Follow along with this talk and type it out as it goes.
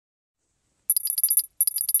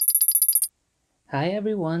Hi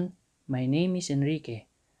everyone, my name is Enrique,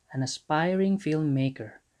 an aspiring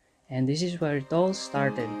filmmaker, and this is where it all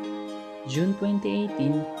started. June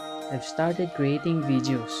 2018, I've started creating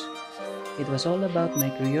videos. It was all about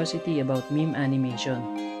my curiosity about meme animation,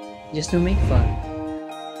 just to make fun.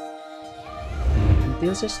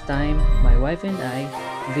 Until such time, my wife and I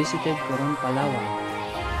visited Coron, Palawan,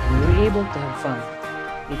 and we were able to have fun.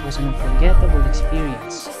 It was an unforgettable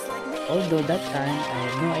experience. Although that time I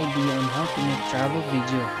had no idea on how to make travel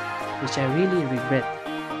video, which I really regret.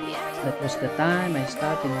 That was the time I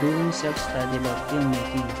started doing self-study about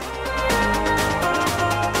filmmaking.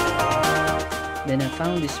 Then I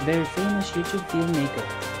found this very famous YouTube filmmaker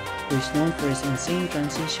who is known for his insane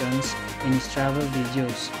transitions in his travel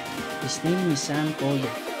videos. His name is Sam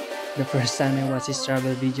Calder. The first time I watched his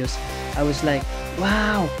travel videos, I was like,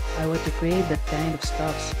 wow, I want to create that kind of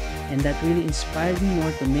stuff, and that really inspired me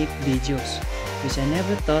more to make videos, which I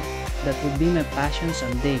never thought that would be my passion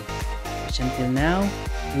someday, which until now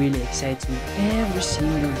really excites me every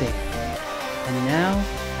single day. And now,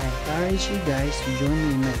 I encourage you guys to join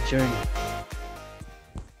me in my journey.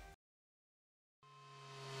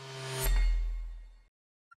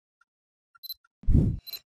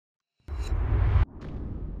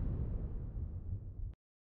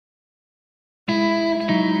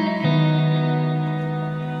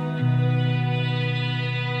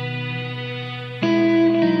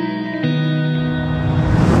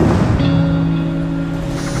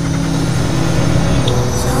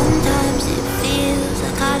 Sometimes it feels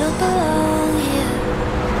like I don't belong here.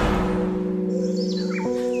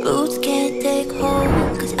 Roots can't take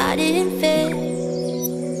hold cause I didn't fit.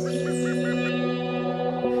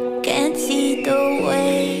 Can't see the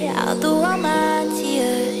way out through all my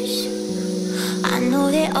tears. I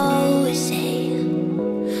know they always say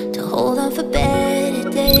to hold on for better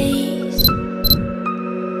days.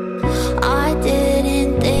 I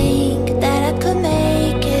didn't think that I could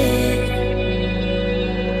make it.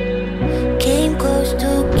 Came close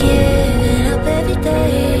to giving up every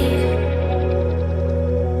day.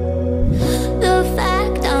 The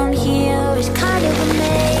fact I'm here is kind of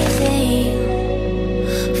amazing.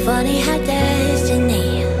 Funny how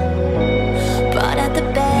destiny brought out the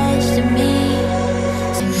best in me.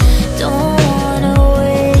 Don't wanna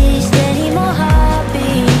waste any more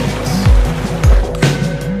heartbeats.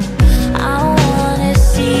 I wanna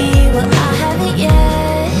see what I haven't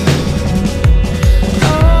yet. Oh,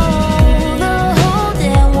 the whole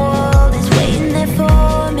damn world is waiting there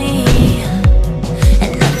for me,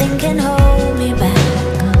 and nothing can hold me back.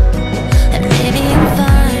 And maybe I'm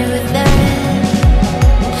fine with that.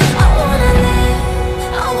 I wanna live,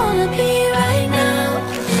 I wanna be right now.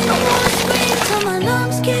 I wanna scream till my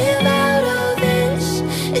lungs give out of this.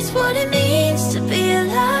 It's what it means to be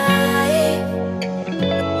alive.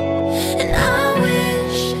 And I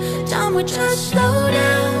wish time would just slow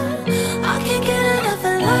down. I can't get enough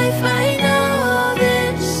of life right now. All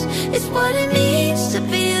this is what it means to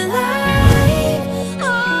be alive.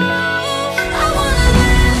 Oh, I wanna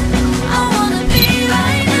live, I wanna be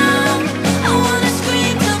right now. I wanna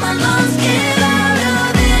scream till my lungs give out of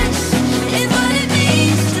this. It's what it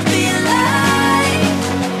means to be alive.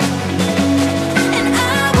 And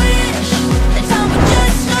I wish that time would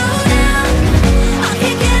just slow down. I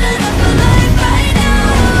can't get enough of life right now.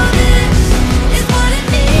 All this is what it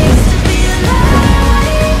means to be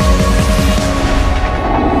alive.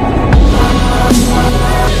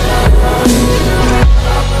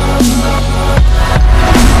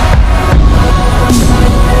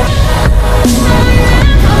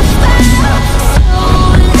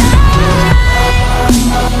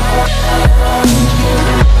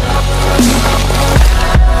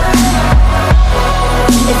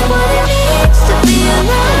 It's what it means to be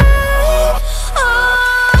alive. Oh,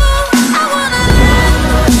 I wanna live,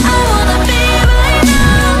 I wanna be right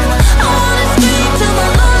now. I wanna scream till my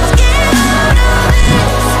lungs give out of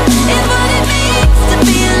this. It's what it means to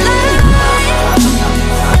be alive. And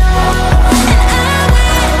I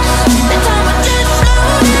wish that time would just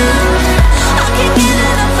slow down. I can't get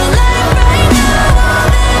enough of life right now. All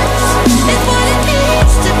this is what it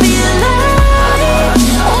means to be alive.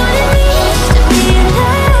 What it means to be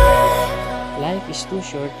alive. Life is too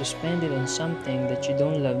short to spend it on something that you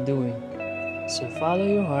don't love doing. So follow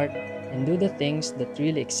your heart and do the things that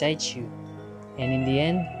really excite you. And in the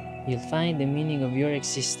end, you'll find the meaning of your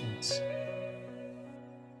existence.